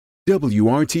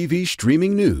WRTV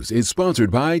Streaming News is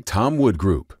sponsored by Tom Wood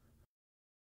Group.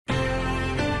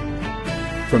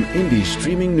 From Indy's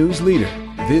streaming news leader,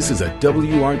 this is a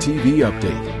WRTV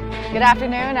update. Good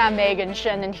afternoon, I'm Megan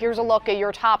Shin, and here's a look at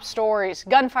your top stories.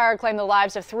 Gunfire claimed the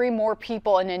lives of 3 more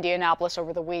people in Indianapolis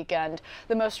over the weekend.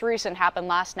 The most recent happened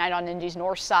last night on Indy's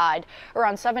north side.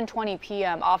 Around 7:20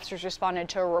 p.m., officers responded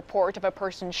to a report of a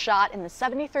person shot in the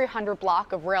 7300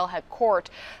 block of Railhead Court.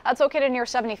 That's located near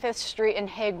 75th Street and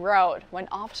Hague Road. When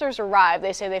officers arrived,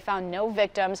 they say they found no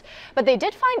victims, but they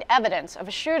did find evidence of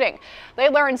a shooting. They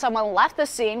learned someone left the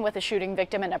scene with a shooting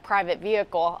victim in a private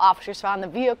vehicle. Officers found the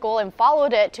vehicle and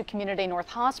followed it to Community North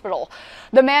Hospital.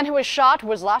 The man who was shot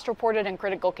was last reported in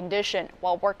critical condition.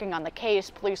 While working on the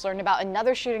case, police learned about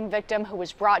another shooting victim who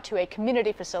was brought to a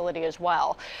community facility as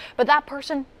well. But that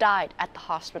person died at the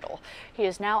hospital. He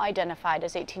is now identified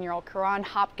as 18-year-old Karan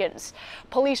Hopkins.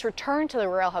 Police returned to the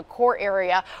Railhead Court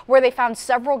area where they found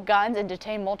several guns and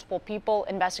detained multiple people.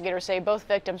 Investigators say both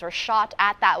victims were shot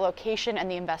at that location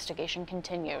and the investigation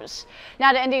continues.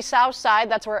 Now to Indy's south side,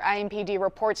 that's where IMPD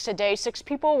reports today 6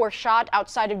 people were shot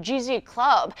outside of GZ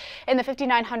Club in the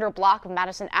 5900 block of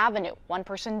Madison Avenue. 1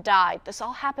 person died. This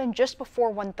all happened just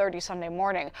before 1:30 Sunday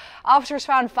morning. Officers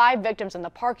found 5 victims in the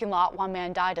parking lot. 1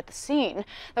 man died at the scene.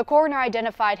 The coroner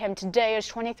identified him today as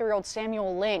 23-year-old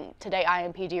Samuel Ling. Today,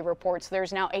 IMPD reports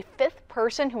there's now a 5th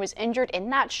person who was injured in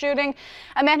that shooting,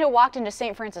 a man who walked into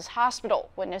St. Francis Hospital.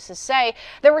 Witnesses say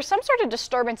there was some sort of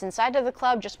disturbance inside of the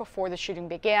club just before the shooting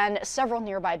began. Several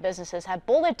nearby businesses had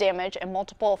bullet damage and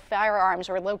multiple firearms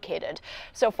were located.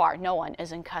 So far, no one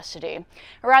is in custody.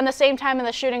 Around the same time in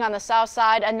the shooting on the south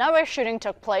side, another shooting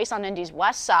took place on Indy's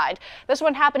west side. This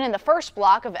one happened in the first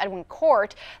block of Edwin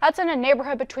Court. That's in a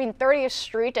neighborhood between 30th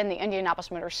Street and the Indianapolis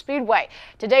Motor Speedway.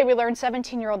 Today, we learned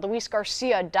 17-year-old Luis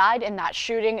Garcia died in that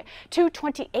shooting. 2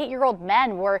 28-year-old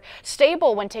men were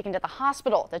stable when taken to the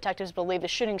hospital. Detectives believe the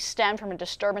shooting stemmed from a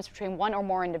disturbance between 1 or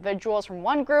more individuals from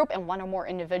one group and 1 or more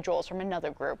individuals from another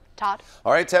group. Todd?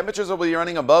 All right, temperatures will be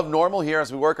running above normal here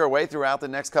as we work our way throughout the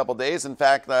next couple days. In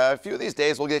fact, a few of these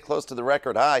days we'll get close to the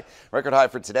record high. Record high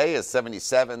for today is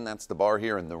 77. That's the bar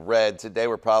here in the red. Today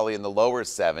we're probably in the lower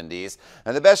 70s.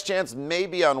 And the best chance may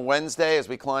be on Wednesday as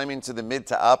we climb into the mid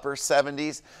to upper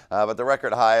 70s. But the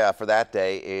record high for that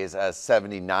day is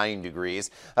 79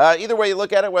 degrees. Either way you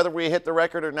look at it, whether we hit the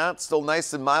record or not, still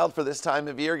nice and mild for this time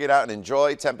of year. Get out and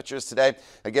enjoy. Temperatures today,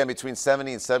 again, between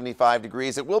 70 and 75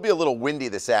 degrees. It will be a little windy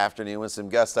this afternoon with some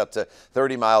gusts up to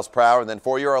 30 miles per hour. And then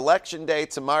for your election day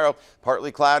tomorrow,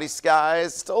 partly cloudy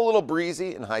skies, still a little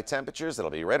breezy and high temperatures.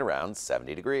 It'll be right around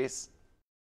 70 degrees.